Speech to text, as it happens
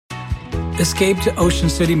Escape to Ocean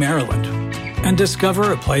City, Maryland, and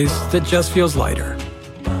discover a place that just feels lighter,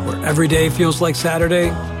 where every day feels like Saturday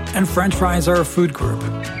and French fries are a food group,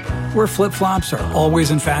 where flip-flops are always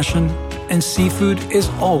in fashion and seafood is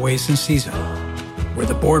always in season, where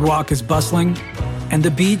the boardwalk is bustling and the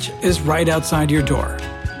beach is right outside your door,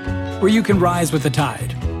 where you can rise with the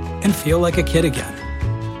tide and feel like a kid again.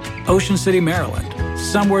 Ocean City, Maryland,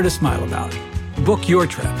 somewhere to smile about. Book your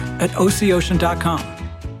trip at OCOcean.com.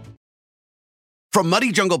 From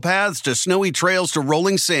muddy jungle paths to snowy trails to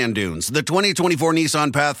rolling sand dunes, the 2024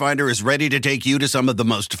 Nissan Pathfinder is ready to take you to some of the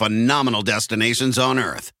most phenomenal destinations on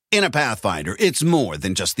Earth. In a Pathfinder, it's more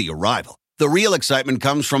than just the arrival. The real excitement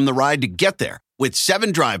comes from the ride to get there. With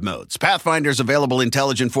 7 drive modes, Pathfinder's available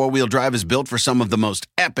intelligent four-wheel drive is built for some of the most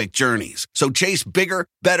epic journeys. So chase bigger,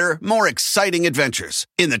 better, more exciting adventures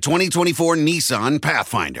in the 2024 Nissan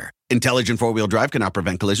Pathfinder. Intelligent four-wheel drive cannot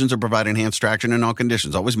prevent collisions or provide enhanced traction in all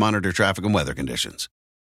conditions. Always monitor traffic and weather conditions.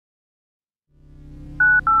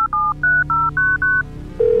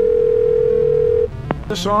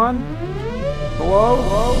 This on?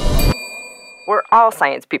 Hello? We're all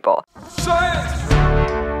science people. Science!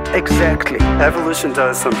 Exactly. Evolution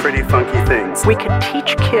does some pretty funky things. We can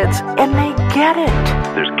teach kids, and they get it.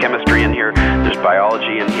 There's chemistry in here. There's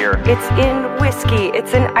biology in here. It's in whiskey.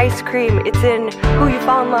 It's in ice cream. It's in who you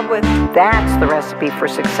fall in love with. That's the recipe for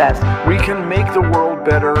success. We can make the world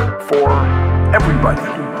better for everybody.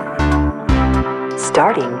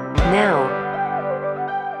 Starting now.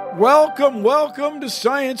 Welcome to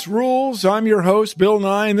Science Rules. I'm your host, Bill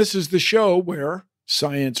Nye, and this is the show where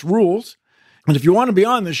science rules. And if you want to be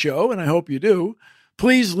on the show, and I hope you do,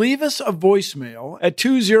 please leave us a voicemail at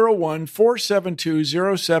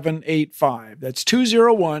 201-472-0785. That's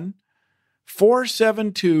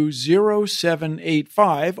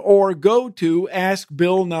 201-472-0785, or go to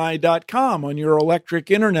askbillnye.com on your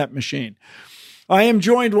electric internet machine. I am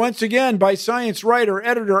joined once again by science writer,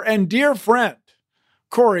 editor, and dear friend,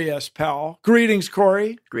 Corey S. Powell. Greetings,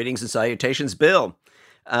 Corey. Greetings and salutations, Bill.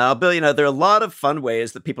 Bill, there are a lot of fun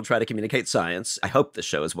ways that people try to communicate science. I hope this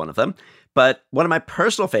show is one of them. But one of my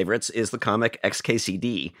personal favorites is the comic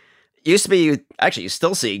XKCD. It used to be, you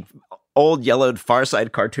still see old yellowed Far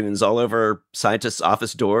Side cartoons all over scientists'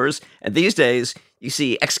 office doors. And these days, you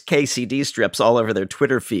see XKCD strips all over their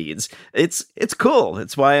Twitter feeds. It's cool.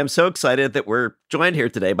 It's why I'm so excited that we're joined here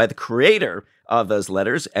today by the creator of those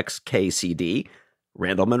letters, XKCD,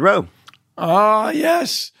 Randall Munroe. Ah,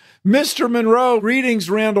 yes. Mr. Munroe, greetings,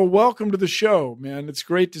 Randall. Welcome to the show, man. It's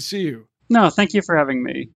great to see you. No, thank you for having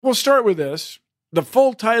me. We'll start with this. The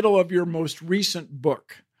full title of your most recent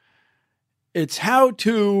book. It's How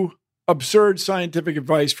to Absurd Scientific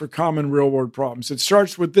Advice for Common Real-World Problems. It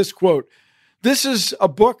starts with this quote: "This is a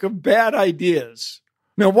book of bad ideas."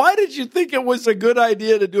 Now, why did you think it was a good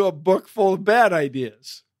idea to do a book full of bad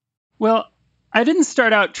ideas? Well, I didn't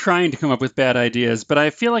start out trying to come up with bad ideas, but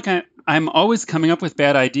I feel like I'm always coming up with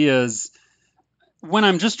bad ideas when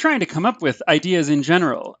I'm just trying to come up with ideas in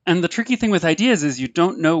general. And the tricky thing with ideas is you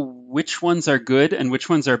don't know which ones are good and which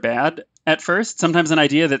ones are bad at first. Sometimes an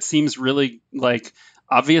idea that seems really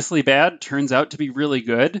obviously bad turns out to be really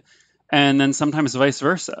good, and then sometimes vice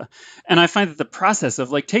versa. And I find that the process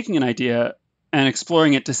of taking an idea and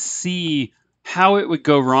exploring it to see how it would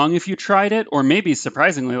go wrong if you tried it, or maybe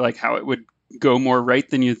surprisingly how it would go more right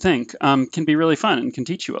than you think, can be really fun and can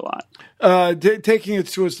teach you a lot. Taking it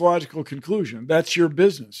to its logical conclusion. That's your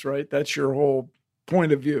business, right? That's your whole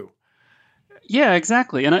point of view. Yeah,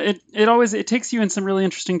 exactly. And it takes you in some really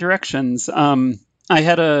interesting directions. I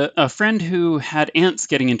had a friend who had ants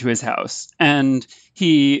getting into his house, and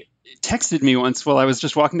he texted me once while I was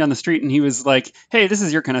just walking down the street, and he was like, "Hey, this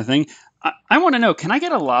is your kind of thing. I want to know, can I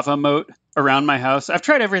get a lava moat around my house? I've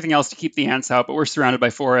tried everything else to keep the ants out, but we're surrounded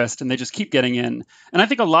by forest and they just keep getting in. And I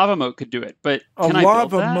think a lava moat could do it, but can I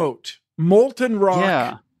build that?" A lava moat, molten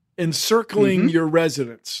rock encircling your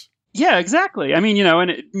residence. Yeah, exactly. I mean,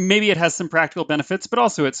 and maybe it has some practical benefits, but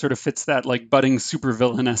also it sort of fits that budding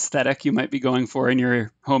supervillain aesthetic you might be going for in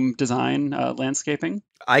your home design, landscaping.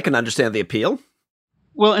 I can understand the appeal.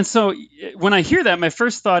 Well, and so when I hear that, my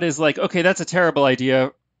first thought is okay, that's a terrible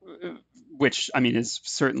idea, which, is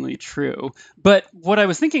certainly true. But what I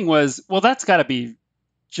was thinking was, well, that's got to be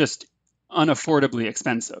just unaffordably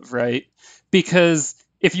expensive, right? Because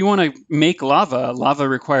if you want to make lava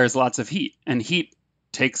requires lots of heat, and heat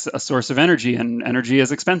takes a source of energy, and energy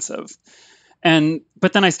is expensive.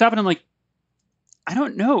 But then I stop and I'm like, I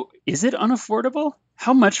don't know. Is it unaffordable?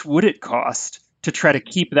 How much would it cost to try to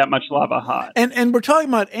keep that much lava hot? And we're talking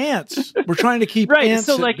about ants. We're trying to keep ants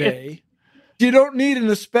at bay. You don't need an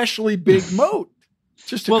especially big moat.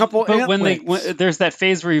 Just a couple but ant when lengths. there's that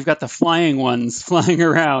phase where you've got the flying ones flying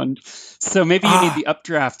around, so maybe you need the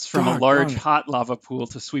updrafts from a large hot lava pool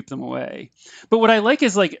to sweep them away. But what I like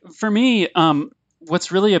is, like, for me,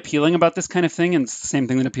 what's really appealing about this kind of thing, and it's the same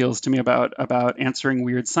thing that appeals to me about answering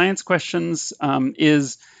weird science questions,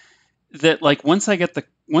 is that, like, once I get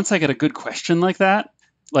a good question like that,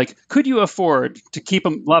 like, could you afford to keep a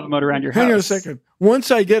lava moat around your house? Hang on a second.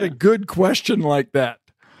 Once I get a good question like that,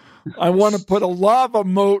 I want to put a lava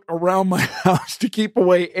moat around my house to keep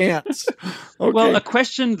away ants. Okay. Well, a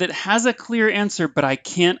question that has a clear answer, but I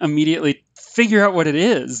can't immediately figure out what it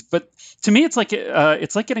is. But to me, it's like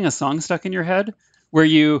getting a song stuck in your head, where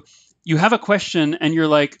you have a question and you're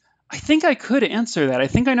like, I think I could answer that. I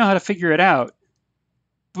think I know how to figure it out,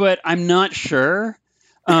 but I'm not sure.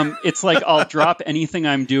 It's like I'll drop anything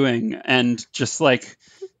I'm doing and just like,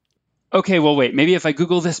 okay, well, wait, maybe if I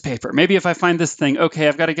Google this paper, maybe if I find this thing, okay,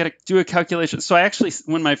 I've got to do a calculation. So I actually,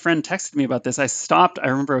 when my friend texted me about this, I stopped. I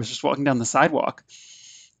remember I was just walking down the sidewalk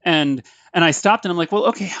and I stopped and I'm like, well,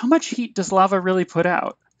 okay, how much heat does lava really put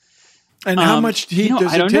out? And how much heat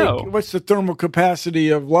does it take? Know. What's the thermal capacity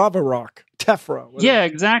of lava rock? Tephra. Whatever. Yeah,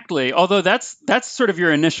 exactly. Although that's sort of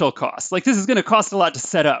your initial cost. Like, this is going to cost a lot to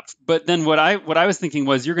set up. But then what I was thinking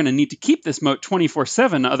was, you're going to need to keep this moat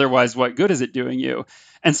 24/7. Otherwise, what good is it doing you?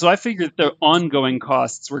 And so I figured the ongoing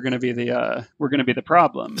costs were going to be the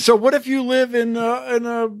problem. So what if you live in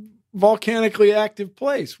a volcanically active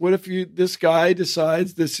place? What if this guy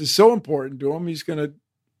decides this is so important to him, he's going to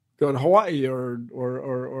go to Hawaii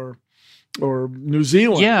or New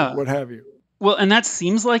Zealand, or what have you? Well, and that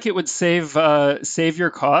seems like it would save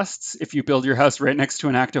your costs if you build your house right next to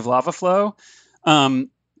an active lava flow.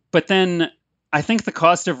 But then I think the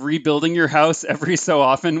cost of rebuilding your house every so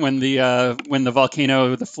often when the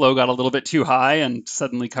volcano, the flow got a little bit too high and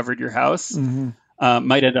suddenly covered your house,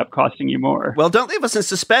 might end up costing you more. Well, don't leave us in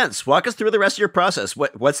suspense. Walk us through the rest of your process.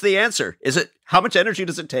 What's the answer? Is it, how much energy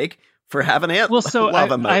does it take for having a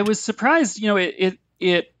lava moat? I was surprised.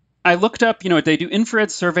 I looked up, they do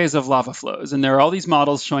infrared surveys of lava flows, and there are all these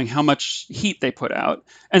models showing how much heat they put out.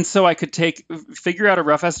 And so I could figure out a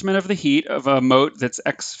rough estimate of the heat of a moat that's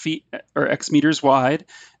X feet or X meters wide,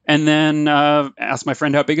 and then ask my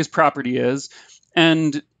friend how big his property is.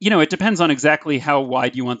 And, it depends on exactly how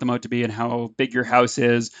wide you want the moat to be and how big your house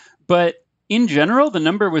is. But in general, the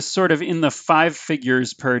number was sort of in the 5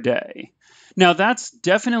 figures per day. Now, that's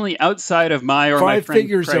definitely outside of my or my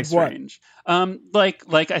friend's price range. Like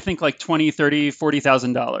I think like $20,000, $30,000,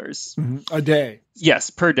 $40,000 a day. Yes,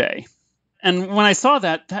 per day. And when I saw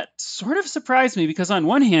that sort of surprised me, because on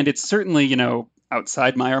one hand, it's certainly,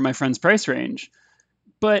 outside my or my friend's price range,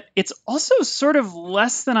 but it's also sort of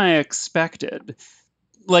less than I expected.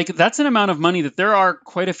 Like, that's an amount of money that there are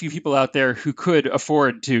quite a few people out there who could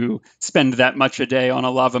afford to spend that much a day on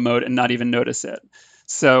a lava moat and not even notice it.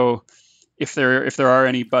 So if there are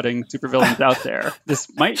any budding supervillains out there, this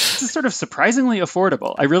is sort of surprisingly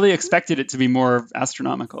affordable. I really expected it to be more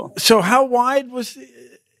astronomical. So how wide was,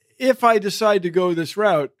 if I decide to go this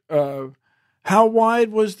route, how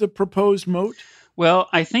wide was the proposed moat? Well,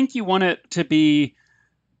 I think you want it to be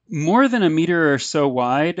more than a meter or so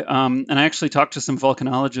wide. And I actually talked to some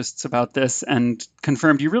volcanologists about this and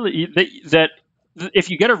confirmed that if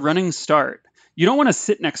you get a running start, you don't want to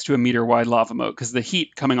sit next to a meter wide lava moat because the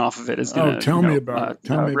heat coming off of it is going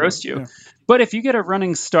to roast you. Yeah. But if you get a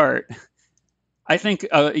running start, I think,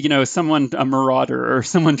 a marauder or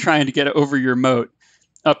someone trying to get over your moat,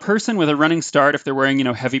 a person with a running start, if they're wearing,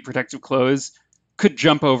 heavy protective clothes, could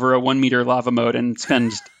jump over a 1 meter lava moat and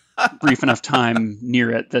spend brief enough time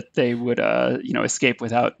near it that they would, escape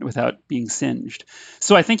without being singed.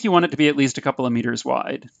 So I think you want it to be at least a couple of meters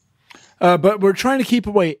wide. But we're trying to keep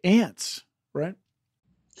away ants. Right.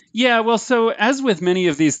 Yeah. Well, so as with many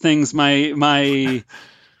of these things, the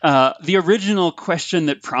original question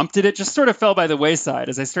that prompted it just sort of fell by the wayside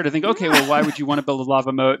as I started to think, okay, well, why would you want to build a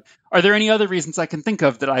lava moat? Are there any other reasons I can think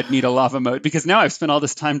of that I'd need a lava moat? Because now I've spent all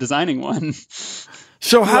this time designing one.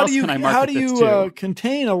 So how do you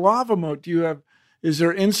contain a lava moat? Is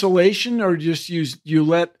there insulation, or just you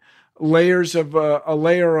let layers of a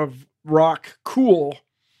layer of rock cool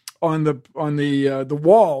on the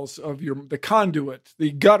walls of the conduit,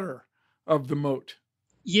 the gutter of the moat?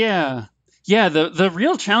 Yeah. The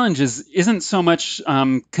real challenge isn't so much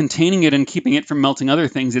containing it and keeping it from melting other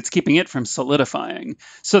things. It's keeping it from solidifying.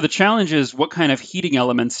 So the challenge is, what kind of heating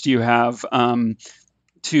elements do you have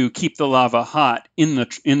to keep the lava hot in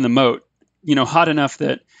the moat? Hot enough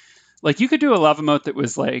that, like, you could do a lava moat that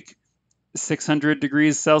was like 600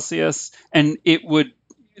 degrees Celsius, and it would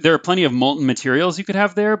there are plenty of molten materials you could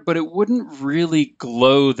have there, but it wouldn't really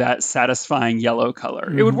glow that satisfying yellow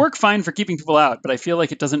color. It would work fine for keeping people out, but I feel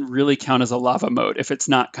like it doesn't really count as a lava moat if it's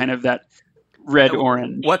not kind of that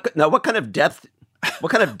red-orange. What kind of depth?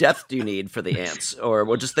 What kind of depth do you need for the ants, or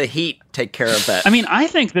will just the heat take care of that? I mean, I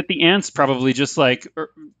think that the ants probably just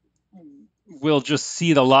will just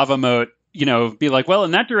see the lava moat, be like, well,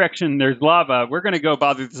 in that direction, there's lava. We're going to go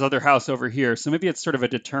bother this other house over here. So maybe it's sort of a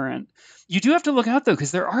deterrent. You do have to look out, though,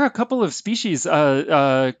 because there are a couple of species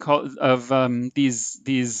of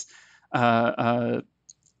these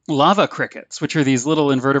lava crickets, which are these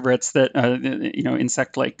little invertebrates that,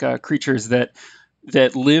 insect-like creatures that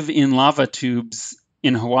live in lava tubes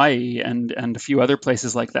in Hawaii and a few other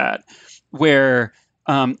places like that, where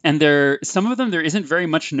some of them, there isn't very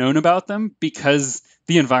much known about them because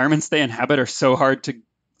the environments they inhabit are so hard to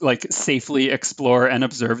safely explore and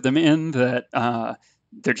observe them in that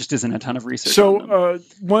there just isn't a ton of research. So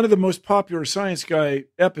one of the most popular Science Guy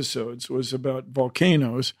episodes was about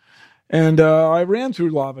volcanoes. And I ran through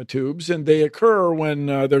lava tubes, and they occur when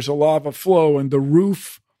there's a lava flow and the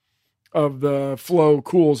roof of the flow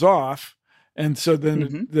cools off. And so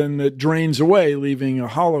then it drains away, leaving a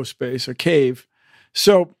hollow space, a cave.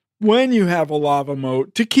 So when you have a lava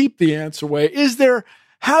moat, to keep the ants away,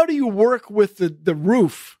 how do you work with the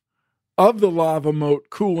roof of the lava moat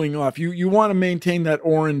cooling off? You want to maintain that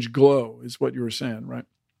orange glow, is what you were saying, right?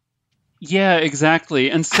 Yeah,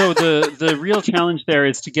 exactly. And so the real challenge there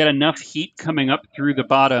is to get enough heat coming up through the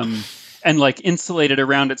bottom and insulate it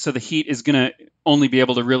around it so the heat is going to only be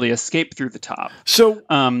able to really escape through the top. So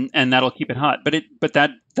and that'll keep it hot. But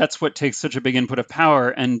that's what takes such a big input of power,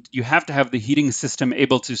 and you have to have the heating system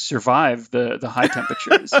able to survive the high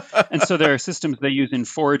temperatures. And so there are systems they use in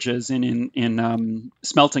forges and in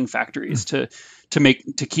smelting factories to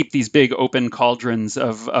keep these big open cauldrons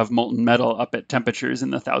of molten metal up at temperatures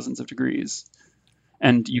in the thousands of degrees.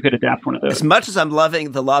 And you could adapt one of those. As much as I'm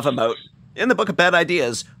loving the lava moat, in the book of bad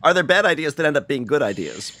ideas, are there bad ideas that end up being good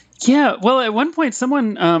ideas? Yeah, well, at one point,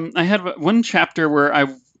 I had one chapter where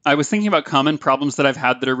I was thinking about common problems that I've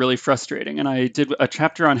had that are really frustrating, and I did a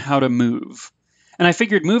chapter on how to move. And I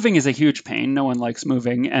figured moving is a huge pain. No one likes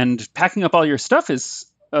moving, and packing up all your stuff is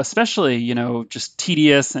especially, just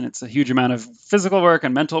tedious, and it's a huge amount of physical work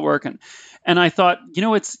and mental work. And I thought,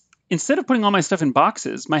 it's instead of putting all my stuff in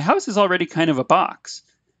boxes, my house is already kind of a box.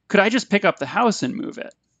 Could I just pick up the house and move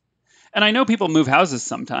it? And I know people move houses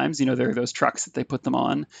sometimes, there are those trucks that they put them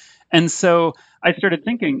on. And so I started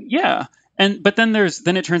thinking, yeah. But then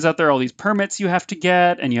it turns out there are all these permits you have to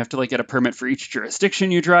get, and you have to get a permit for each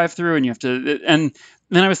jurisdiction you drive through, and and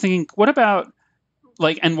then I was thinking, what about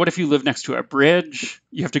and what if you live next to a bridge?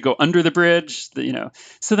 You have to go under the bridge,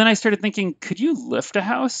 So then I started thinking, could you lift a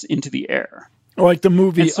house into the air? Like the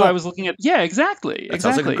movie. And so I was looking at, yeah, exactly. That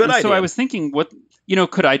sounds like a good idea. So I was thinking,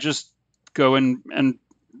 could I just go and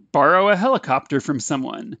borrow a helicopter from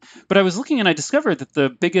someone? But I was looking, and I discovered that the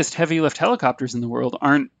biggest heavy lift helicopters in the world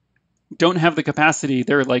don't have the capacity.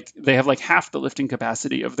 They have half the lifting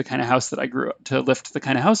capacity of the kind of house that I grew up to lift the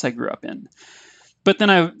kind of house I grew up in. But then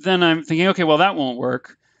I'm thinking, okay, well, that won't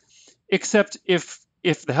work. Except if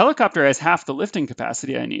the helicopter has half the lifting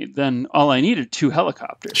capacity I need, then all I need are 2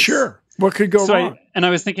 helicopters. Sure. What could go wrong? I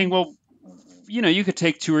was thinking, well, you could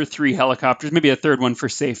take 2 or 3 helicopters, maybe a third one for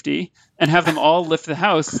safety, and have them all lift the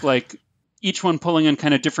house, each one pulling in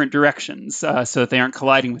kind of different directions so that they aren't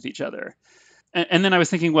colliding with each other. And then I was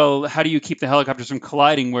thinking, well, how do you keep the helicopters from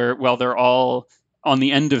colliding while they're all on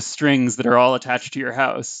the end of strings that are all attached to your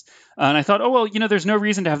house? And I thought, there's no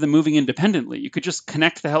reason to have them moving independently. You could just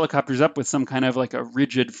connect the helicopters up with some kind of a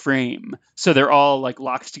rigid frame, so they're all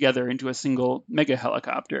locked together into a single mega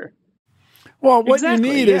helicopter. Well, what you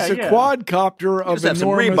need is a quadcopter of enormous... some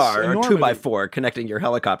rebar or 2x4 connecting your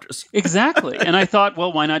helicopters. Exactly. And I thought,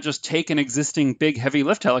 well, why not just take an existing big heavy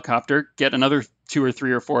lift helicopter, get another 2 or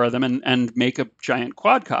 3 or 4 of them, and make a giant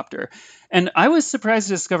quadcopter? And I was surprised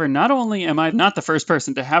to discover not only am I not the first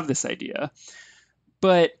person to have this idea,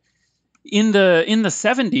 but in the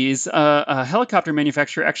 70s, a helicopter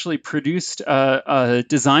manufacturer actually produced a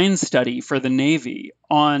design study for the Navy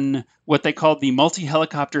on what they called the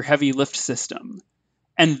multi-helicopter heavy lift system.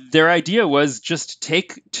 And their idea was just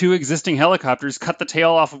take 2 existing helicopters, cut the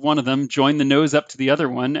tail off of one of them, join the nose up to the other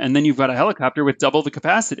one, and then you've got a helicopter with double the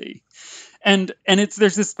capacity. And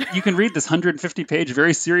there's this, you can read this 150-page,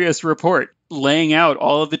 very serious report laying out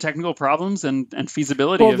all of the technical problems and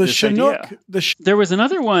feasibility of this idea. There was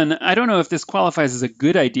another one, I don't know if this qualifies as a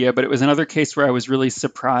good idea, but it was another case where I was really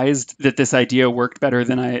surprised that this idea worked better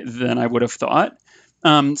than I would have thought.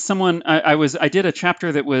 I did a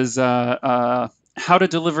chapter that was how to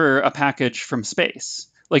deliver a package from space,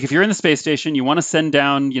 Like if you're in the space station, you want to send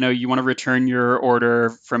down, you want to return your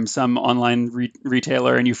order from some online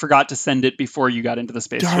retailer, and you forgot to send it before you got into the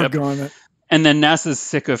spaceship. Doggone it. And then NASA's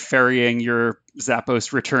sick of ferrying your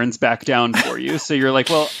Zappos returns back down for you. So you're like,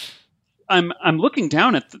 well, I'm looking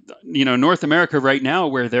down at North America right now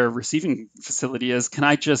where their receiving facility is. Can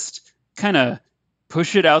I just kind of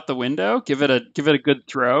push it out the window, give it a good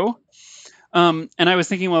throw? And I was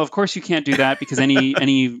thinking, well, of course you can't do that because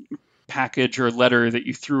any package or letter that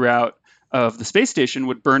you threw out of the space station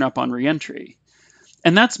would burn up on reentry.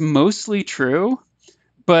 And that's mostly true,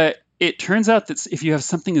 but it turns out that if you have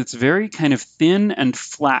something that's very kind of thin and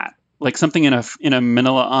flat, like something in a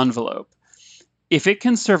manila envelope, if it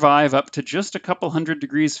can survive up to just a couple hundred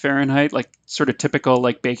degrees Fahrenheit, like sort of typical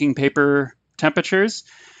like baking paper temperatures,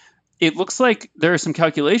 it looks like there are some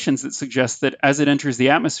calculations that suggest that as it enters the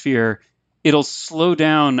atmosphere, it'll slow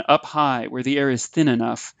down up high where the air is thin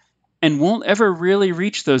enough and won't ever really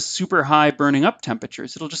reach those super high burning up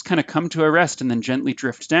temperatures. It'll just kind of come to a rest and then gently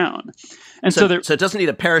drift down. And so it doesn't need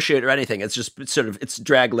a parachute or anything. It's just it's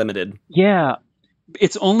drag limited. Yeah.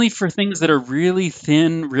 It's only for things that are really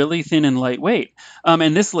thin and lightweight.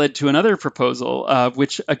 And this led to another proposal,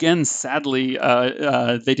 which again, sadly,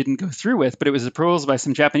 they didn't go through with, but it was a proposal by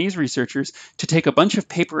some Japanese researchers to take a bunch of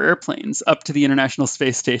paper airplanes up to the International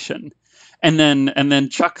Space Station and then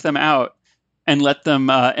chuck them out and let them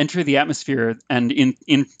enter the atmosphere. And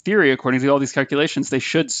in theory, according to all these calculations, they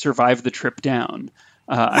should survive the trip down.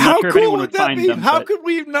 I'm not sure if anyone would find them. How could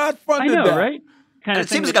we have not funded that? I know, right? It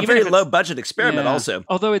seems like a very low budget experiment also.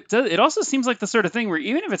 Although it also seems like the sort of thing where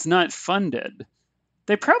even if it's not funded,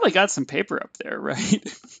 they probably got some paper up there,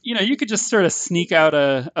 right? You could just sort of sneak out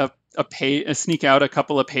a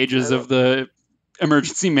couple of pages of the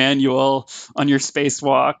emergency manual on your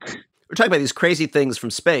spacewalk. We're talking about these crazy things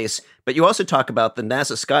from space, but you also talk about the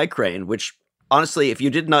NASA Sky Crane, which honestly, if you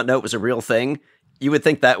did not know it was a real thing, you would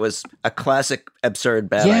think that was a classic, absurd,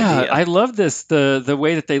 bad idea. Yeah, I love this, the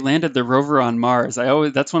way that they landed the rover on Mars.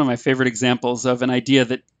 That's one of my favorite examples of an idea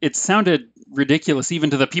that it sounded ridiculous even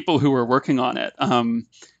to the people who were working on it.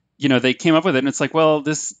 They came up with it and it's like, well,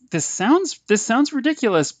 this sounds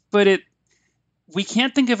ridiculous, but we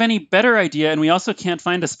can't think of any better idea, and we also can't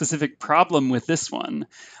find a specific problem with this one.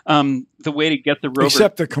 The way to get the rover,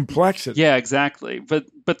 except the complexity. Yeah, exactly.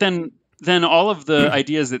 But then all of the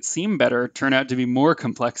ideas that seem better turn out to be more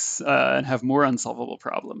complex and have more unsolvable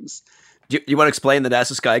problems. Do you want to explain the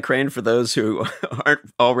NASA Sky Crane for those who aren't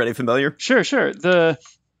already familiar? Sure. The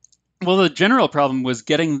general problem was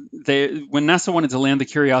when NASA wanted to land the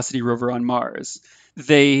Curiosity rover on Mars,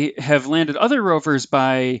 they have landed other rovers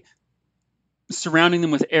by surrounding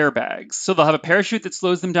them with airbags. So they'll have a parachute that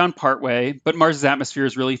slows them down partway, but Mars's atmosphere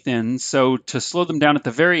is really thin. So to slow them down at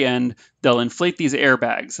the very end, they'll inflate these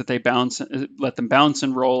airbags that they let them bounce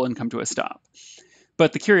and roll and come to a stop.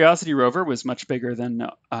 But the Curiosity rover was much bigger than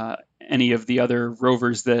any of the other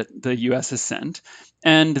rovers that the U.S. has sent.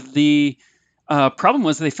 And the problem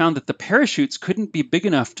was they found that the parachutes couldn't be big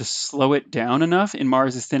enough to slow it down enough in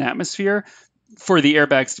Mars's thin atmosphere for the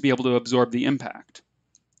airbags to be able to absorb the impact.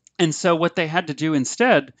 And so what they had to do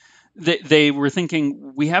instead, they were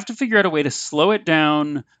thinking, we have to figure out a way to slow it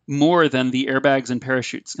down more than the airbags and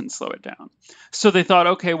parachutes can slow it down. So they thought,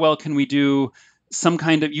 okay, well, can we do some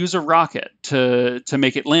kind of use a rocket to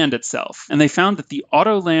make it land itself? And they found that the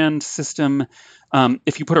auto-land system,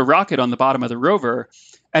 if you put a rocket on the bottom of the rover,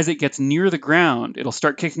 as it gets near the ground, it'll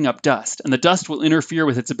start kicking up dust, and the dust will interfere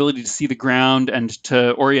with its ability to see the ground and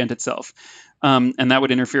to orient itself. And that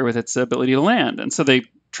would interfere with its ability to land. And so they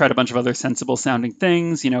tried a bunch of other sensible sounding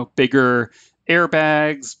things, bigger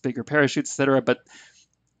airbags, bigger parachutes, etc. But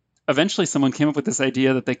eventually someone came up with this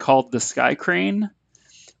idea that they called the Sky Crane,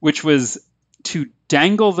 which was to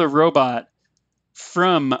dangle the robot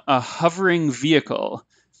from a hovering vehicle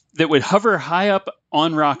that would hover high up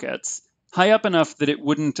on rockets, high up enough that it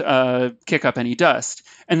wouldn't kick up any dust.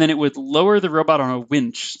 And then it would lower the robot on a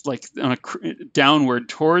winch, like downward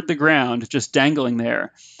toward the ground, just dangling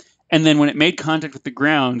there. And then when it made contact with the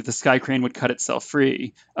ground, the Sky Crane would cut itself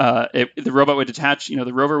free. The robot would detach,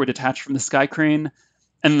 the rover would detach from the Sky Crane,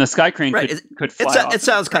 and the Sky Crane could fly off. It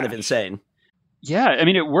sounds kind of insane. Yeah, I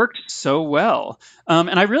mean, it worked so well.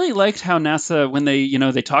 And I really liked how NASA, when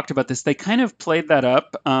they talked about this, they kind of played that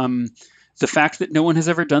up. The fact that no one has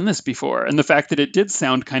ever done this before, and the fact that it did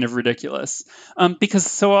sound kind of ridiculous. Because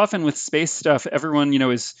so often with space stuff, everyone,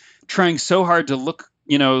 is trying so hard to look,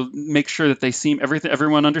 make sure that they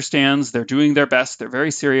everyone understands, they're doing their best, they're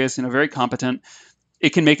very serious, very competent. It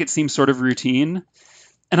can make it seem sort of routine.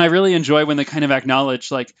 And I really enjoy when they kind of acknowledge,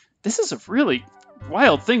 like, this is a really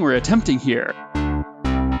wild thing we're attempting here.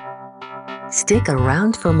 Stick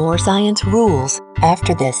around for more Science Rules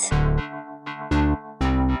after this.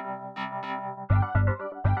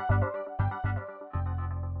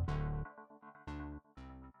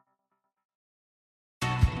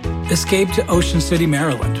 Escape to Ocean City,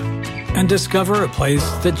 Maryland, and discover a place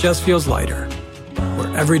that just feels lighter,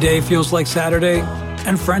 where every day feels like Saturday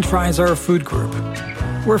and French fries are a food group,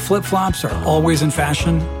 where flip-flops are always in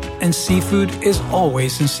fashion and seafood is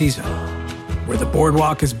always in season, where the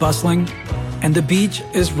boardwalk is bustling and the beach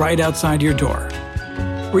is right outside your door,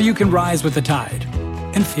 where you can rise with the tide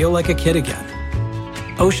and feel like a kid again.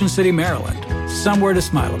 Ocean City, Maryland, somewhere to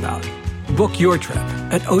smile about. Book your trip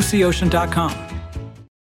at OCOcean.com.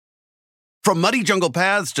 From muddy jungle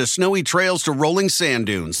paths to snowy trails to rolling sand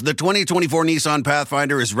dunes, the 2024 Nissan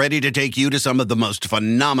Pathfinder is ready to take you to some of the most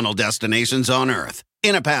phenomenal destinations on Earth.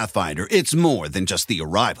 In a Pathfinder, it's more than just the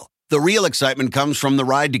arrival. The real excitement comes from the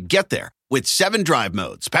ride to get there. With 7 drive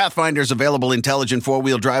modes, Pathfinder's available intelligent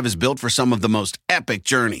 4-wheel drive is built for some of the most epic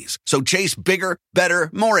journeys. So chase bigger, better,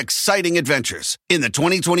 more exciting adventures in the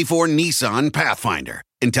 2024 Nissan Pathfinder.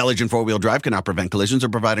 Intelligent 4-wheel drive cannot prevent collisions or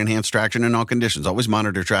provide enhanced traction in all conditions. Always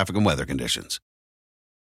monitor traffic and weather conditions.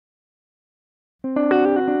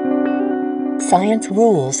 Science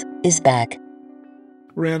Rules is back.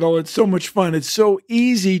 Randall, it's so much fun. It's so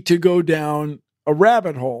easy to go down a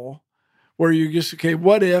rabbit hole where you just, okay,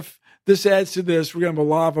 what if this adds to this? We're going to have a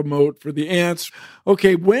lava moat for the ants.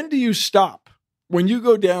 Okay, when do you stop? When you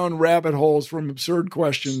go down rabbit holes from absurd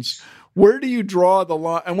questions, where do you draw the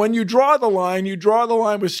line? And when you draw the line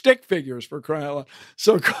with stick figures, for crying out loud.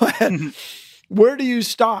 So go ahead. Where do you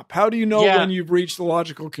stop? How do you know when you've reached the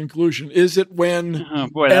logical conclusion? Is it when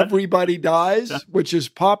everybody dies, which is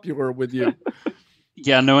popular with you?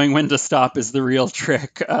 Yeah, knowing when to stop is the real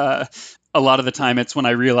trick. A lot of the time it's when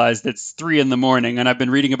I realize it's 3 a.m. and I've been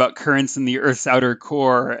reading about currents in the Earth's outer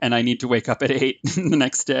core and I need to wake up at 8 the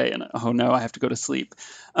next day and oh no, I have to go to sleep.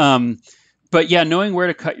 But yeah, knowing where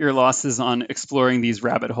to cut your losses on exploring these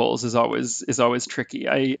rabbit holes is always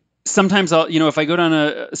tricky. Sometimes I'll, if I go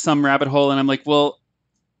down some rabbit hole and I'm like, well,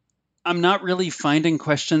 I'm not really finding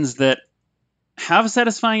questions that have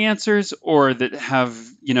satisfying answers or that have,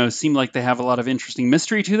 seem like they have a lot of interesting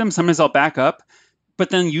mystery to them. Sometimes I'll back up. But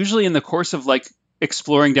then usually in the course of like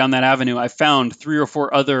exploring down that avenue, I found 3 or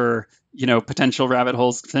 4 other, potential rabbit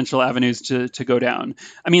holes, potential avenues to go down.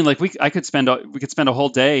 I mean, like we could spend a whole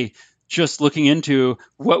day just looking into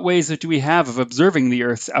what ways do we have of observing the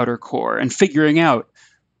Earth's outer core and figuring out,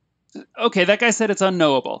 okay, that guy said it's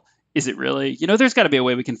unknowable. Is it really? There's got to be a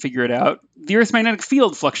way we can figure it out. The Earth's magnetic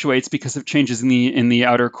field fluctuates because of changes in the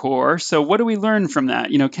outer core. So what do we learn from that?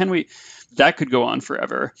 Can we? That could go on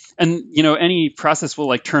forever. And, any process will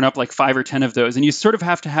like turn up like 5 or 10 of those. And you sort of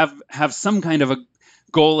have to have some kind of a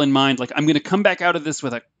goal in mind. Like, I'm going to come back out of this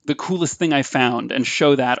with the coolest thing I found and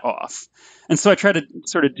show that off. And so I try to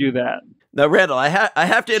sort of do that. Now, Randall, I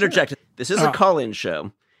have to interject. Sure. This is a call-in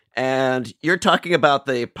show. And you're talking about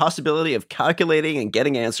the possibility of calculating and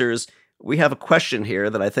getting answers. We have a question here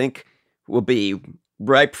that I think will be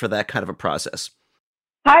ripe for that kind of a process.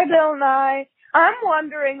 Hi, Bill Nye. I'm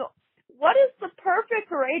wondering, what is the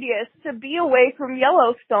perfect radius to be away from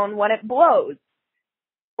Yellowstone when it blows?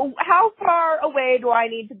 How far away do I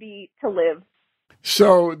need to be to live?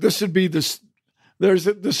 So this would be there's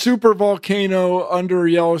the super volcano under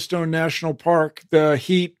Yellowstone National Park. The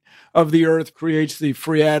heat of the Earth creates the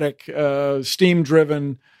phreatic,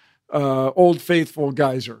 steam-driven, Old Faithful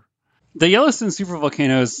geyser. The Yellowstone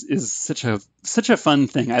supervolcano is such a fun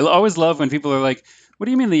thing. I always love when people are like, what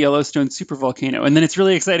do you mean the Yellowstone supervolcano? And then it's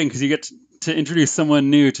really exciting because you get to introduce someone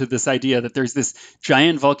new to this idea that there's this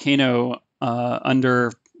giant volcano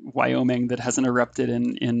under Wyoming that hasn't erupted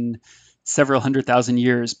in several 100,000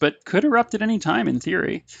 years, but could erupt at any time in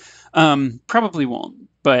theory. Probably won't,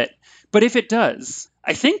 but if it does,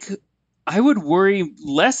 I think I would worry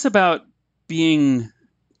less about being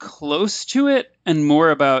close to it and more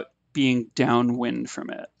about being downwind from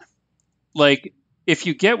it. Like, if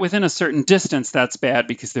you get within a certain distance, that's bad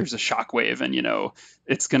because there's a shock wave and,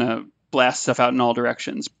 it's going to blast stuff out in all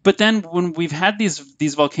directions. But then when we've had these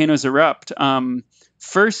volcanoes erupt,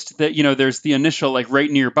 first that, there's the initial, like right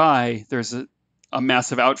nearby, there's a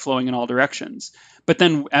massive outflowing in all directions. But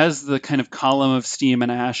then as the kind of column of steam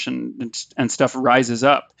and ash and stuff rises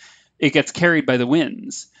up, it gets carried by the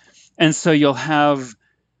winds. And so you'll have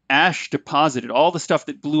ash deposited, all the stuff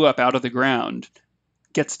that blew up out of the ground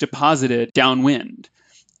gets deposited downwind.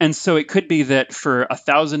 And so it could be that for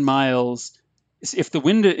 1,000 miles, if the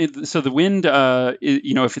wind, if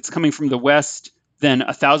it's coming from the west, then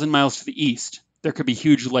 1,000 miles to the east, there could be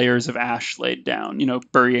huge layers of ash laid down,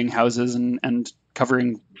 burying houses and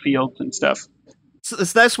covering fields and stuff. So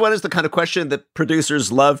this next one is the kind of question that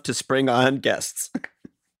producers love to spring on guests.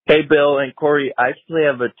 Hey, Bill and Corey, I actually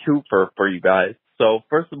have a twofer for you guys. So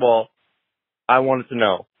first of all, I wanted to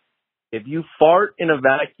know, if you fart in a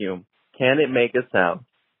vacuum, can it make a sound?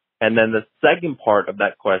 And then the second part of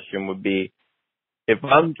that question would be, if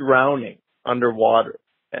I'm drowning underwater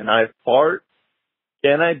and I fart,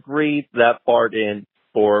 can I breathe that fart in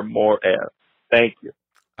for more air? Thank you.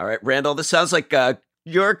 All right, Randall, this sounds like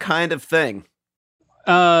your kind of thing.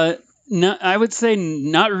 No, I would say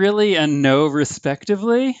not really and no,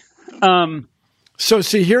 respectively. So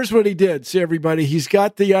see, here's what he did. See, everybody, he's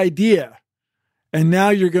got the idea, and now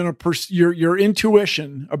you're going to your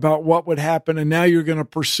intuition about what would happen, and now you're going to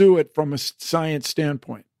pursue it from a science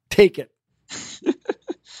standpoint. Take it.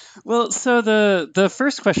 Well, so the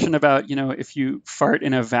first question about, if you fart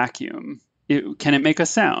in a vacuum, can it make a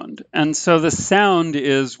sound? And so the sound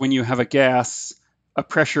is when you have a gas, a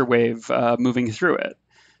pressure wave moving through it.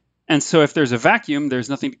 And so if there's a vacuum, there's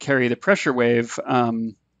nothing to carry the pressure wave,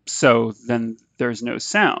 so then there's no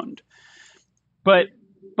sound. But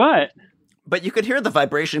you could hear the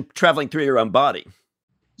vibration traveling through your own body.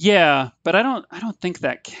 Yeah, but I don't think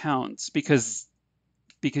that counts because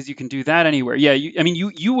you can do that anywhere. Yeah,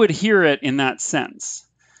 you would hear it in that sense.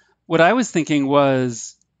 What I was thinking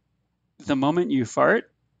was, the moment you fart,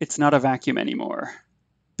 it's not a vacuum anymore,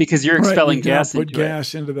 because you're expelling gas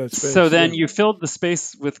into that space. So then you filled the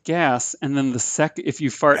space with gas, and then if you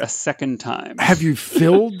fart a second time, have you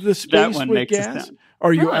filled the space that one with makes gas? A sound.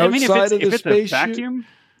 Are you outside of the space? If it's a vacuum,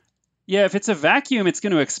 yeah, if it's a vacuum, it's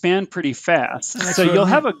going to expand pretty fast. So you'll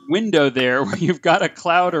have a window there where you've got a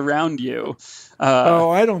cloud around you.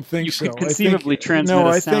 I don't think so. You could conceivably transmit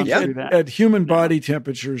a sound through that. At human body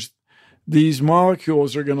temperatures, these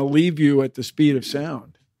molecules are going to leave you at the speed of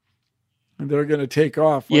sound. And they're going to take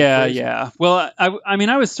off. Yeah. Well,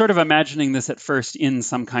 I was sort of imagining this at first in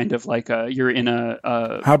some kind of like you're in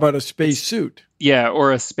a how about a space suit? Yeah,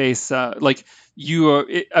 or a space I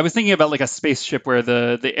was thinking about like a spaceship where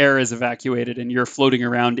the air is evacuated and you're floating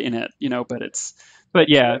around in it, but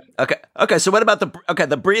yeah. Okay. So what about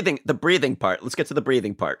the breathing part? Let's get to the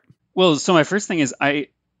breathing part. Well, so my first thing is I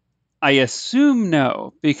assume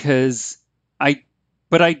no, because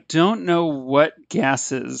I don't know what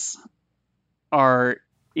gases are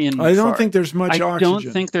in. I don't think there's much oxygen. I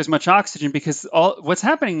don't think there's much oxygen, because what's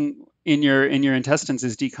happening in your intestines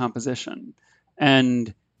is decomposition,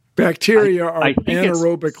 and bacteria are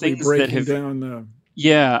anaerobically breaking down the.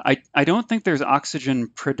 Yeah, I don't think there's oxygen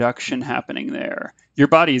production happening there. Your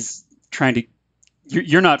body's trying to.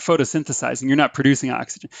 You're not photosynthesizing. You're not producing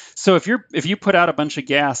oxygen. So if you put out a bunch of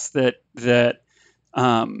gas that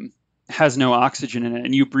has no oxygen in it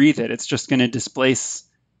and you breathe it, it's just going to displace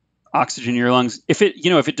oxygen in your lungs. If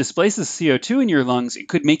it displaces CO2 in your lungs, it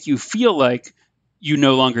could make you feel like you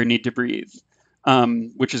no longer need to breathe,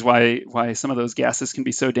 which is why some of those gases can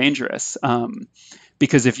be so dangerous.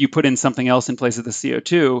 Because if you put in something else in place of the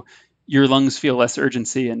CO2, your lungs feel less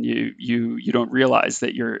urgency, and you don't realize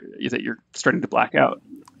that you're starting to black out.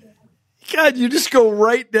 God, you just go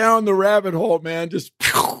right down the rabbit hole, man. Just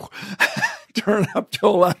turn up to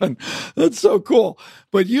 11. That's so cool.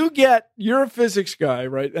 But you're a physics guy,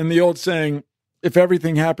 right? And the old saying, if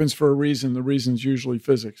everything happens for a reason, the reason's usually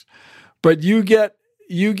physics. But you get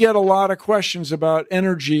a lot of questions about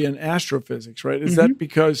energy and astrophysics, right? Is that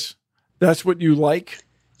because that's what you like?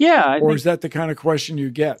 Yeah. Or is that the kind of question you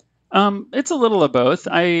get? It's a little of both.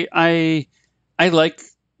 I like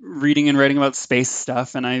reading and writing about space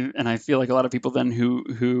stuff, and I feel like a lot of people then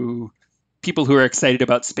people who are excited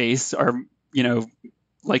about space are,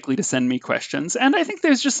 likely to send me questions. And I think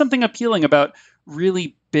there's just something appealing about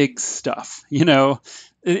really big stuff, in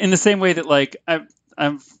the same way that like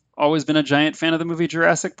I've always been a giant fan of the movie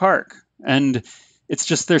Jurassic Park, and it's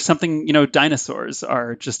just there's something, dinosaurs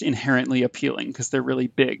are just inherently appealing because they're really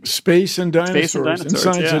big. Space and dinosaurs. In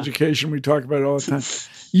science education, we talk about it all the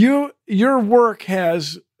time. Your work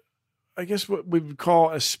has, I guess, what we would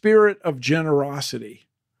call a spirit of generosity.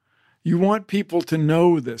 You want people to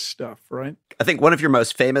know this stuff, right? I think one of your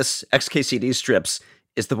most famous XKCD strips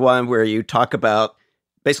is the one where you talk about,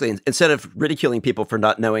 basically, instead of ridiculing people for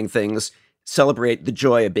not knowing things, celebrate the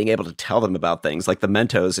joy of being able to tell them about things like the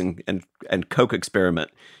Mentos and Coke experiment.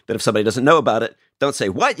 That if somebody doesn't know about it, don't say,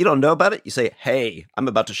 "What? You don't know about it?" You say, "Hey, I'm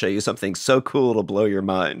about to show you something so cool it'll blow your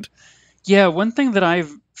mind." Yeah, one thing that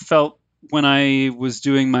I've felt when I was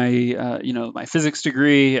doing my my physics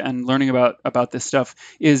degree and learning about this stuff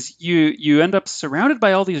is you end up surrounded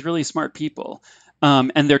by all these really smart people,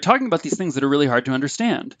 and they're talking about these things that are really hard to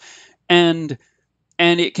understand.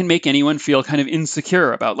 And it can make anyone feel kind of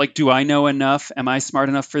insecure about, like, do I know enough? Am I smart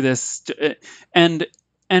enough for this? And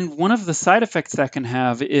one of the side effects that can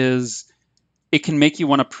have is it can make you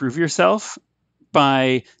want to prove yourself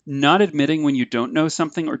by not admitting when you don't know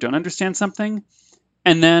something or don't understand something.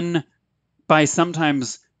 And then by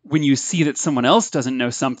sometimes when you see that someone else doesn't know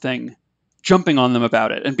something, jumping on them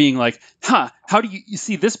about it and being like, how do you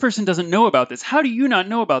see this person doesn't know about this? How do you not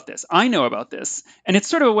know about this? I know about this. And it's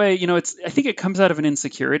sort of a way, I think it comes out of an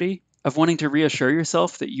insecurity of wanting to reassure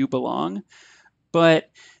yourself that you belong. But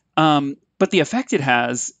the effect it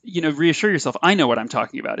has, reassure yourself, I know what I'm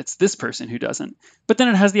talking about. It's this person who doesn't. But then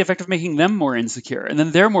it has the effect of making them more insecure. And then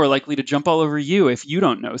they're more likely to jump all over you if you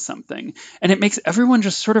don't know something. And it makes everyone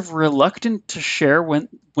just sort of reluctant to share when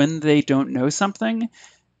they don't know something.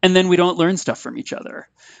 And then we don't learn stuff from each other.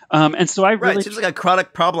 And so I really... Right, it seems like a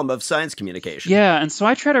chronic problem of science communication. Yeah, and so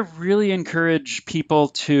I try to really encourage people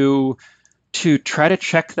to try to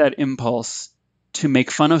check that impulse to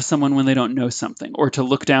make fun of someone when they don't know something, or to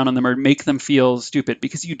look down on them or make them feel stupid,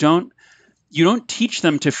 because you don't teach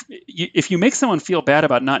them to... If you make someone feel bad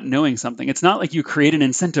about not knowing something, it's not like you create an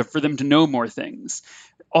incentive for them to know more things.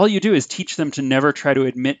 All you do is teach them to never try to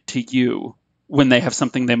admit to you when they have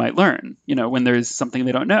something they might learn, when there's something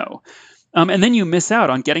they don't know. And then you miss out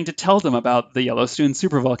on getting to tell them about the Yellowstone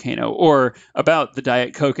supervolcano or about the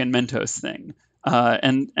Diet Coke and Mentos thing.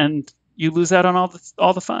 And you lose out on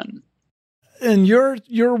all the fun. And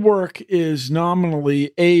your work is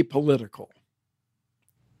nominally apolitical,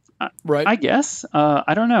 right? I guess.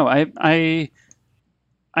 I don't know. I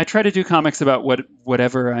try to do comics about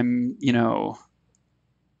whatever I'm,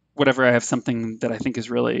 whatever I have something that I think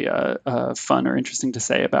is really fun or interesting to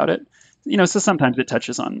say about it. So sometimes it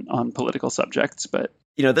touches on political subjects, but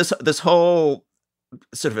this whole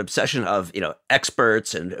sort of obsession of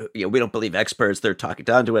experts and we don't believe experts, they're talking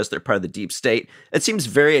down to us, they're part of the deep state. It seems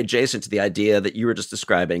very adjacent to the idea that you were just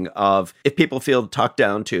describing of, if people feel talked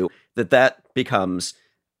down to, that becomes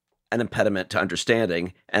an impediment to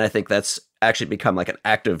understanding. And I think that's actually become like an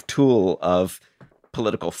active tool of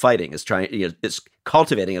political fighting, is trying, it's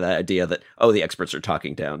cultivating that idea that, the experts are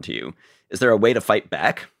talking down to you. Is there a way to fight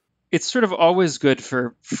back? It's sort of always good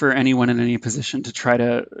for anyone in any position to try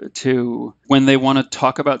to when they want to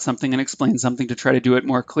talk about something and explain something, to try to do it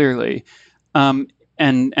more clearly, and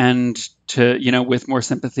to with more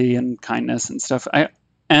sympathy and kindness and stuff. I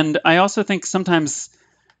also think sometimes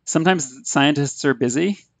scientists are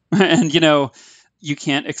busy, and you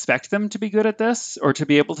can't expect them to be good at this or to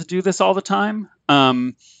be able to do this all the time.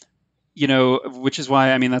 Which is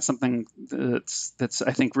why, that's something that's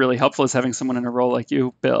I think really helpful, is having someone in a role like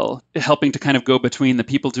you, Bill, helping to kind of go between the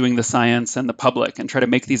people doing the science and the public and try to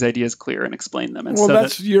make these ideas clear and explain them. And well, so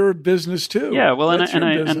that's your business too. Yeah, well, that's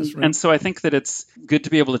and so I think that it's good to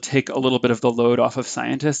be able to take a little bit of the load off of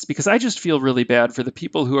scientists, because I just feel really bad for the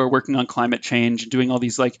people who are working on climate change and doing all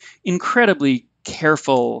these like incredibly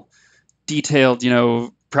careful, detailed,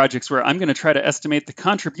 projects where I'm going to try to estimate the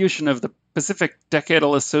contribution of the Pacific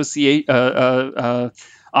Decadal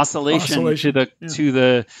oscillation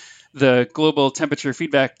to the global temperature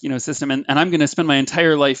feedback system, and I'm going to spend my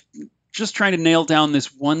entire life just trying to nail down this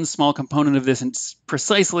one small component of this as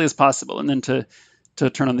precisely as possible, and then to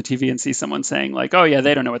turn on the TV and see someone saying like, oh yeah,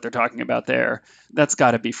 they don't know what they're talking about there. That's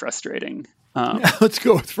got to be frustrating. Let's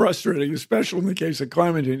go with frustrating, especially in the case of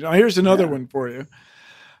climate change. Now, here's another one for you.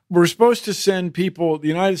 We're supposed to send people, the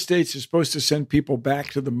United States is supposed to send people back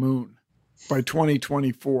to the moon by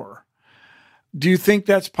 2024. Do you think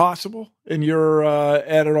that's possible in your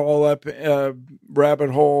add it all up, rabbit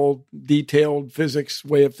hole, detailed physics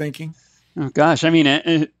way of thinking? Oh, gosh.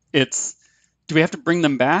 It's, do we have to bring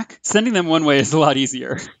them back? Sending them one way is a lot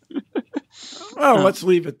easier. Let's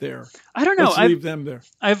leave it there. I don't know. Let's leave them there.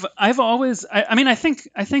 I've always, I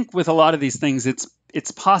think with a lot of these things,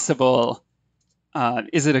 it's possible.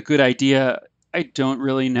 Is it a good idea? I don't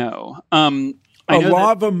really know. A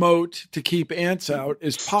lava moat to keep ants out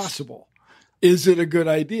is possible. Is it a good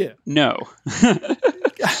idea? No.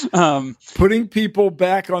 Putting people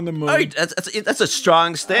back on the moon. Oh, that's a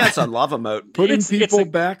strong stance on lava moat. Putting people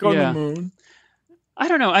back on the moon. I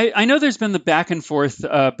don't know. I know there's been the back and forth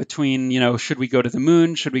between, should we go to the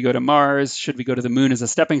moon? Should we go to Mars? Should we go to the moon as a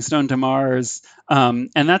stepping stone to Mars? And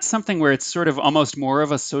that's something where it's sort of almost more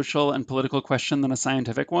of a social and political question than a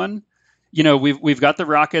scientific one. We've got the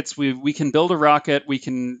rockets. We can build a rocket. We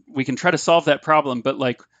can try to solve that problem, but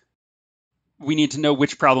like, we need to know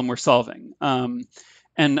which problem we're solving. And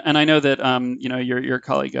I know that your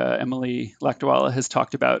colleague Emily Lakdawalla has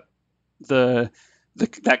talked about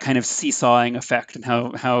that kind of seesawing effect, and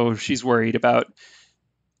how she's worried about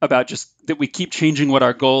about just that we keep changing what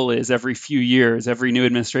our goal is every few years, every new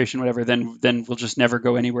administration, whatever, then we'll just never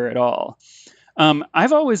go anywhere at all.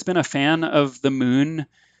 I've always been a fan of the moon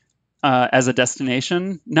as a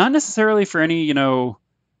destination, not necessarily for any,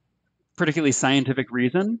 particularly scientific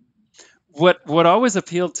reason. What always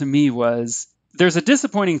appealed to me was there's a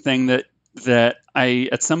disappointing thing that I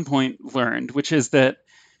at some point learned, which is that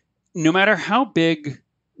no matter how big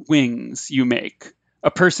wings you make, a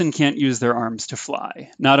person can't use their arms to fly,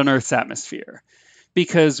 not on Earth's atmosphere,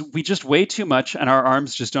 because we just weigh too much and our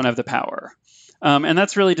arms just don't have the power. And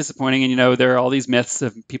that's really disappointing. And, there are all these myths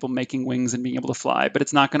of people making wings and being able to fly, but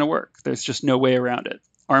it's not going to work. There's just no way around it.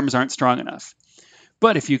 Arms aren't strong enough.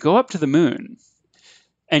 But if you go up to the moon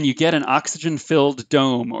and you get an oxygen-filled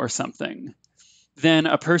dome or something, then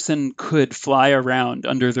a person could fly around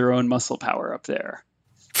under their own muscle power up there.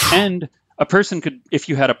 And a person could, if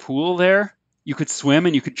you had a pool there, you could swim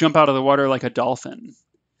and you could jump out of the water like a dolphin.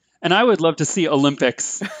 And I would love to see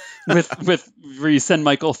Olympics with where you send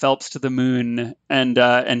Michael Phelps to the moon and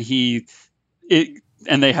they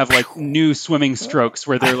have like new swimming strokes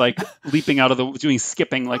where they're like leaping out of doing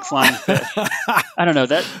skipping like flying fish. I don't know,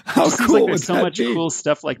 that just seems like there's so much cool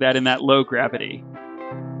stuff like that in that low gravity.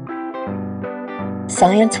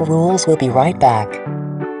 Science Rules will be right back.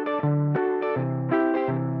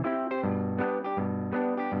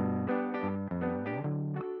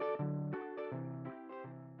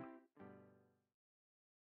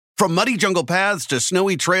 From muddy jungle paths to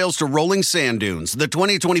snowy trails to rolling sand dunes, the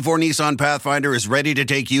 2024 Nissan Pathfinder is ready to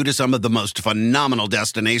take you to some of the most phenomenal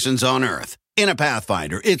destinations on Earth. In a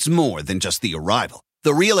Pathfinder, it's more than just the arrival.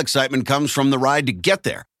 The real excitement comes from the ride to get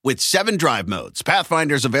there. With 7 drive modes,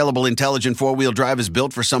 Pathfinder's available intelligent 4-wheel drive is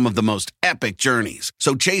built for some of the most epic journeys.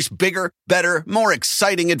 So chase bigger, better, more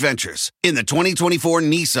exciting adventures in the 2024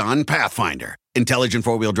 Nissan Pathfinder. Intelligent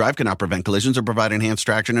 4-wheel drive cannot prevent collisions or provide enhanced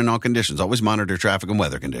traction in all conditions. Always monitor traffic and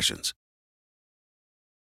weather conditions.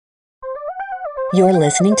 You're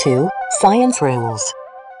listening to Science Rules.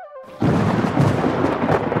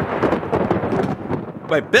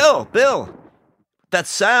 Wait, Bill, that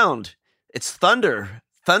sound, it's thunder.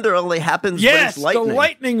 Thunder only happens when it's lightning. Yes, the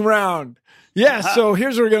lightning round. Yes, so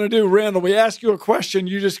here's what we're going to do, Randall. We ask you a question.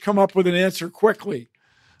 You just come up with an answer quickly,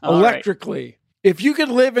 electrically. Right. If you could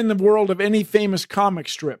live in the world of any famous comic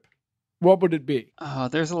strip, what would it be? Oh,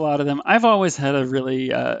 there's a lot of them. I've always had a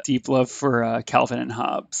really deep love for Calvin and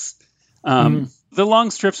Hobbes. The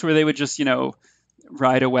long strips where they would just,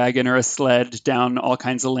 ride a wagon or a sled down all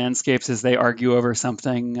kinds of landscapes as they argue over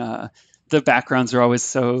something. The backgrounds are always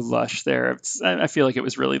so lush there. I feel like it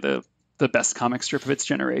was really the best comic strip of its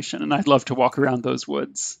generation, and I'd love to walk around those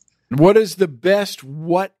woods. What is the best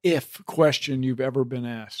what-if question you've ever been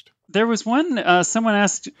asked? There was one, someone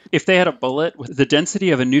asked if they had a bullet with the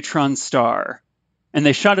density of a neutron star, and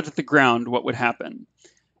they shot it at the ground, what would happen?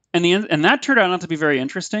 And that turned out not to be very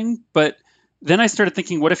interesting, but then I started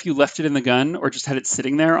thinking, what if you left it in the gun or just had it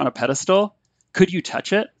sitting there on a pedestal? Could you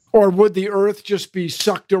touch it? Or would the Earth just be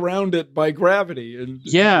sucked around it by gravity?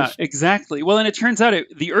 Yeah, exactly. Well, and it turns out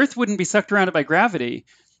the Earth wouldn't be sucked around it by gravity,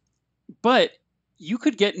 but you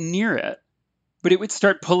could get near it. But it would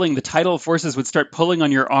start pulling. The tidal forces would start pulling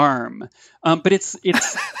on your arm. But it's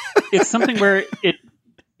something where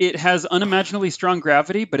it has unimaginably strong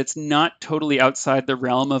gravity, but it's not totally outside the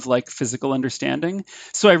realm of like physical understanding.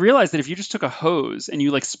 So I realized that if you just took a hose and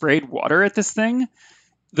you like sprayed water at this thing,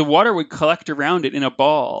 the water would collect around it in a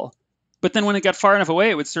ball. But then when it got far enough away,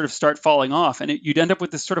 it would sort of start falling off, and you'd end up with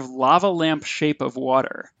this sort of lava lamp shape of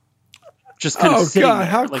water, just kind of sitting there,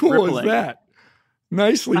 how like cool rippling. Is that?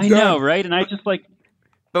 Nicely done. I know, right? And I just like.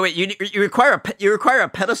 But wait, you require a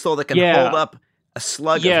pedestal that can hold up a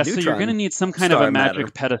slug of neutron. Yeah, so you're going to need some kind of a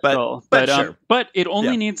magic pedestal. But sure. But it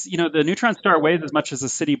only needs, the neutron star weighs as much as a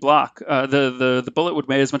city block. The bullet would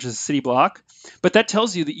weigh as much as a city block. But that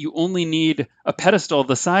tells you that you only need a pedestal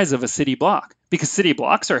the size of a city block, because city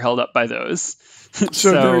blocks are held up by those.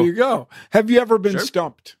 So there you go. Have you ever been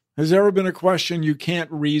stumped? Has there ever been a question you can't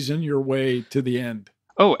reason your way to the end?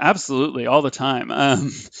 Oh, absolutely. All the time.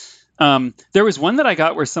 There was one that I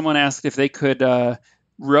got where someone asked if they could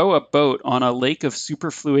row a boat on a lake of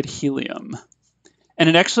superfluid helium. And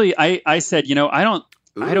it actually, I said, I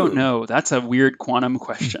don't know. That's a weird quantum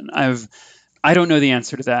question. I don't know the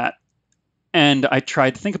answer to that. And I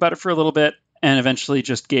tried to think about it for a little bit and eventually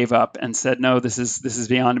just gave up and said, no, this is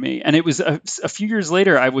beyond me. And it was a few years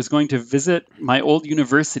later, I was going to visit my old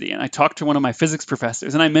university, and I talked to one of my physics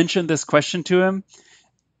professors, and I mentioned this question to him,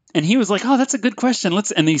 and he was like, oh, that's a good question.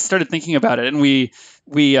 And he started thinking about it, and we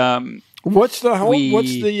what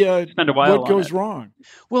goes wrong?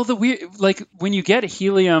 Well, when you get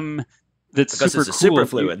helium that's because super it's cool.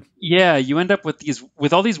 superfluid. You end up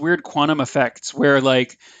with all these weird quantum effects where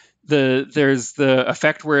like there's the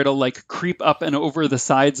effect where it'll like creep up and over the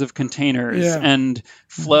sides of containers and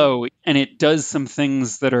flow, and it does some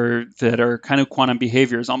things that are kind of quantum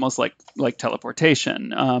behaviors, almost like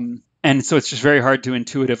teleportation. And so it's just very hard to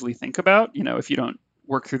intuitively think about, if you don't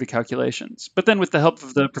work through the calculations. But then with the help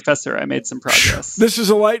of the professor, I made some progress. This is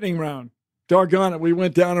a lightning round. Doggone it. We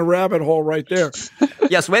went down a rabbit hole right there.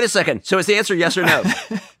 Yes, wait a second. So is the answer yes or no?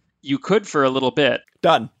 You could for a little bit.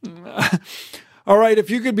 Done. All right. If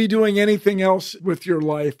you could be doing anything else with your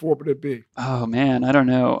life, what would it be? Oh, man. I don't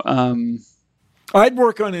know. I'd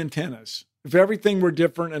work on antennas. If everything were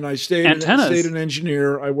different and I stayed an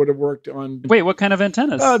engineer, I would have worked on... Wait, what kind of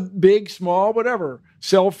antennas? Big, small, whatever.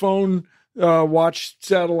 Cell phone, watch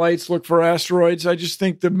satellites, look for asteroids. I just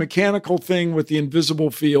think the mechanical thing with the invisible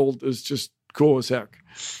field is just cool as heck.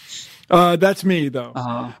 That's me, though.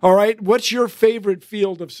 All right. What's your favorite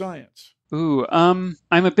field of science? Ooh, I'm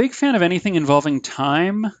a big fan of anything involving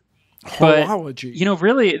time. Horology. But,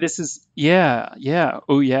 really, this is... Yeah.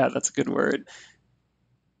 Oh, yeah, that's a good word.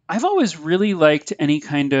 I've always really liked any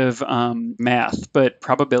kind of math, but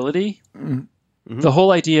probability. Mm-hmm. The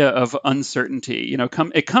whole idea of uncertainty,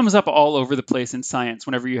 it comes up all over the place in science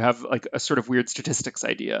whenever you have like a sort of weird statistics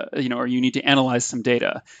idea, or you need to analyze some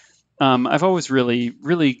data. I've always really,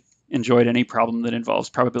 really enjoyed any problem that involves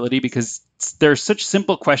probability because there's such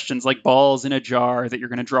simple questions like balls in a jar that you're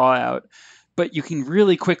going to draw out, but you can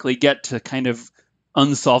really quickly get to kind of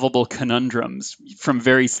unsolvable conundrums from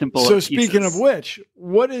very simple So pieces. Speaking of which,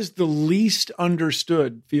 what is the least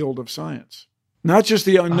understood field of science? Not just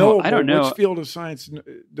the unknowable. I don't know. Which field of science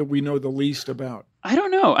do we know the least about? I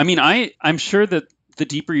don't know. I mean, I'm sure that the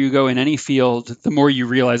deeper you go in any field, the more you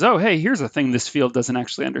realize, oh, hey, here's a thing this field doesn't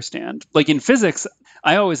actually understand. Like in physics,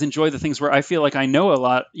 I always enjoy the things where I feel like I know a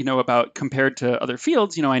lot, about compared to other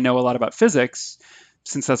fields. I know a lot about physics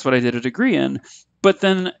since that's what I did a degree in. But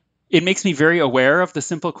then it makes me very aware of the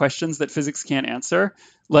simple questions that physics can't answer,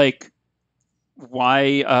 like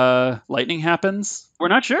why lightning happens. We're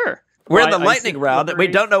not sure. We're in the lightning round. We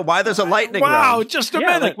don't know why there's a lightning round. Wow, just a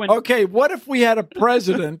minute. Okay, what if we had a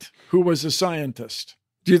president who was a scientist?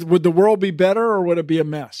 Would the world be better or would it be a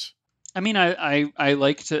mess? I mean, I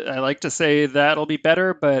like to say that'll be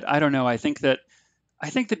better, but I don't know. I think that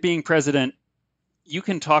being president, you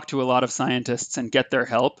can talk to a lot of scientists and get their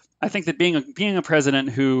help. I think that being a president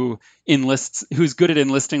who's good at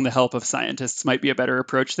enlisting the help of scientists might be a better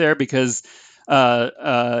approach there, because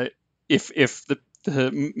if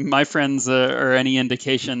my friends are any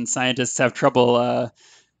indication, scientists have trouble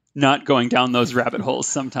not going down those rabbit holes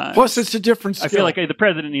sometimes. Plus, it's a different skill. I feel like the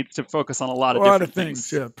president needs to focus on a lot of different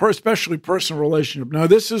things. Yeah, especially personal relationship. Now,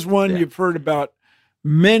 this is one you've heard about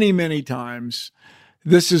many, many times.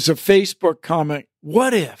 This is a Facebook comment.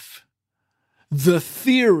 What if the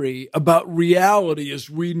theory about reality as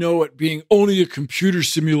we know it being only a computer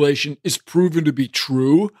simulation is proven to be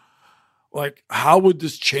true? Like, how would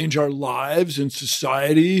this change our lives and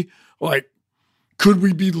society? Like, could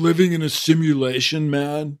we be living in a simulation,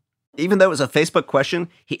 man? Even though it was a Facebook question,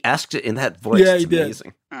 he asked it in that voice. Yeah, it's he did.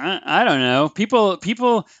 Amazing. I don't know.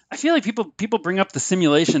 People. I feel like people bring up the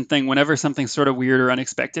simulation thing whenever something sort of weird or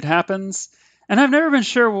unexpected happens. And I've never been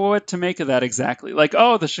sure what to make of that exactly. Like,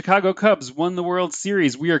 oh, the Chicago Cubs won the World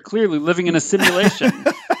Series. We are clearly living in a simulation.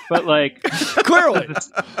 But like, clearly,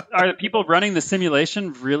 are the people running the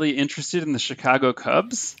simulation really interested in the Chicago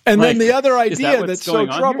Cubs? And like, then the other idea that's so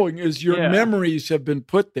troubling is your memories have been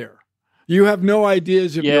put there. You have no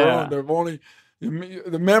ideas of your own. They've only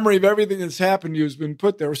the memory of everything that's happened to you has been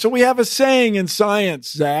put there. So we have a saying in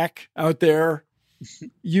science, Zach, out there.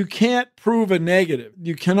 You can't prove a negative.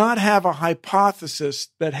 You cannot have a hypothesis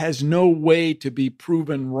that has no way to be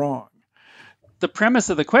proven wrong. The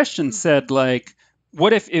premise of the question said, like,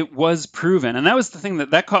 what if it was proven? And that was the thing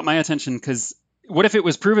that caught my attention, because what if it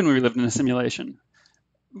was proven we lived in a simulation?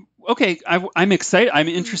 Okay, I'm excited. I'm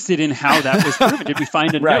interested in how that was proven. Did we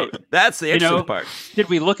find a note? That's the interesting part. Did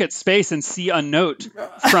we look at space and see a note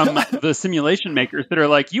from the simulation makers that are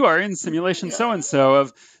like, you are in simulation so-and-so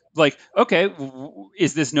of, like, okay,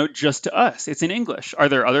 is this note just to us? It's in English. Are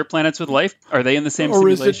there other planets with life? Are they in the same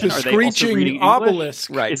simulation? Or is it the screeching obelisk?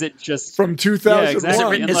 Right. Is it just from 2001? Yeah,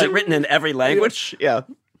 exactly. Is it written in every language? Yeah.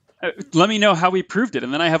 Let me know how we proved it,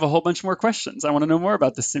 and then I have a whole bunch more questions. I want to know more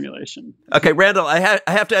about the simulation. Okay, Randall, I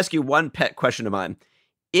have to ask you one pet question of mine.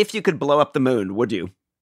 If you could blow up the moon, would you?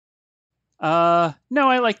 No,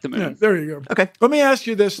 I like the moon. Yeah, there you go. Okay. Let me ask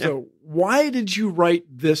you this, though. Why did you write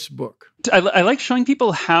this book? I like showing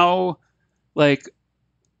people how, like,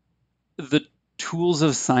 the tools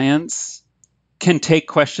of science can take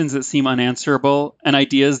questions that seem unanswerable and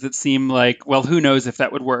ideas that seem like, well, who knows if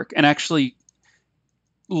that would work, and actually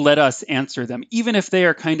let us answer them, even if they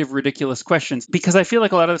are kind of ridiculous questions. Because I feel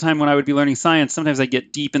like a lot of the time when I would be learning science, sometimes I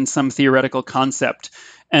get deep in some theoretical concept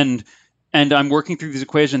and I'm working through these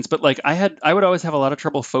equations, but like I would always have a lot of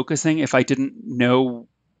trouble focusing if I didn't know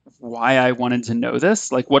why I wanted to know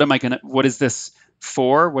this. Like, what is this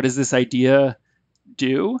for? What does this idea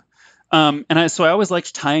do? So I always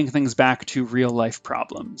liked tying things back to real life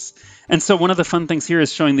problems. And so one of the fun things here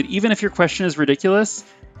is showing that even if your question is ridiculous,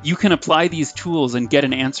 you can apply these tools and get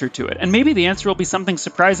an answer to it. And maybe the answer will be something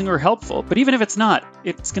surprising or helpful, but even if it's not,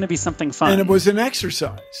 it's going to be something fun. And it was an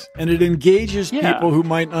exercise, and it engages people who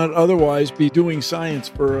might not otherwise be doing science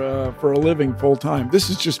for a living full time. This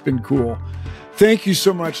has just been cool. Thank you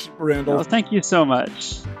so much, Randall. Oh, thank you so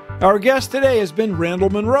much. Our guest today has been Randall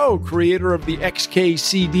Munroe, creator of the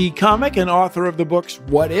XKCD comic and author of the books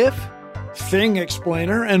What If?, Thing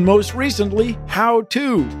Explainer, and most recently, How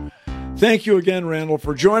To. Thank you again, Randall,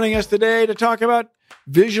 for joining us today to talk about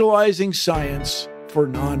visualizing science for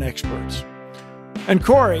non-experts. And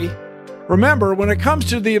Corey, remember, when it comes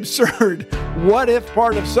to the absurd what-if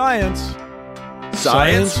part of science,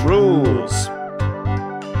 Science rules.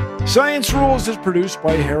 Science Rules is produced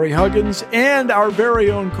by Harry Huggins and our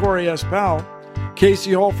very own Corey S. Powell.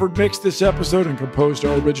 Casey Holford mixed this episode and composed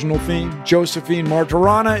our original theme. Josephine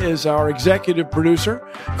Martirana is our executive producer.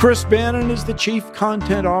 Chris Bannon is the chief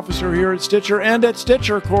content officer here at Stitcher. And at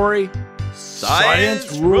Stitcher, Corey,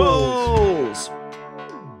 Science rules.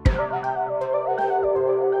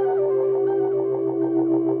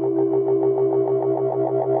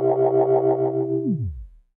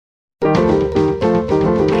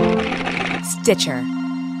 Stitcher.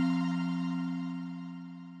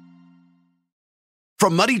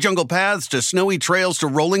 From muddy jungle paths to snowy trails to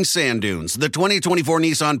rolling sand dunes, the 2024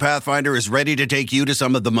 Nissan Pathfinder is ready to take you to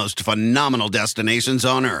some of the most phenomenal destinations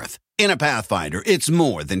on Earth. In a Pathfinder, it's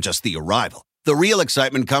more than just the arrival. The real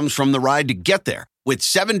excitement comes from the ride to get there. With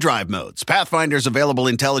 7 drive modes, Pathfinder's available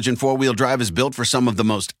intelligent 4-wheel drive is built for some of the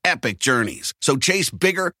most epic journeys. So chase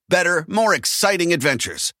bigger, better, more exciting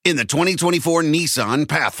adventures in the 2024 Nissan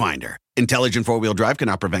Pathfinder. Intelligent 4-wheel drive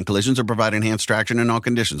cannot prevent collisions or provide enhanced traction in all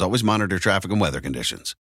conditions. Always monitor traffic and weather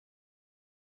conditions.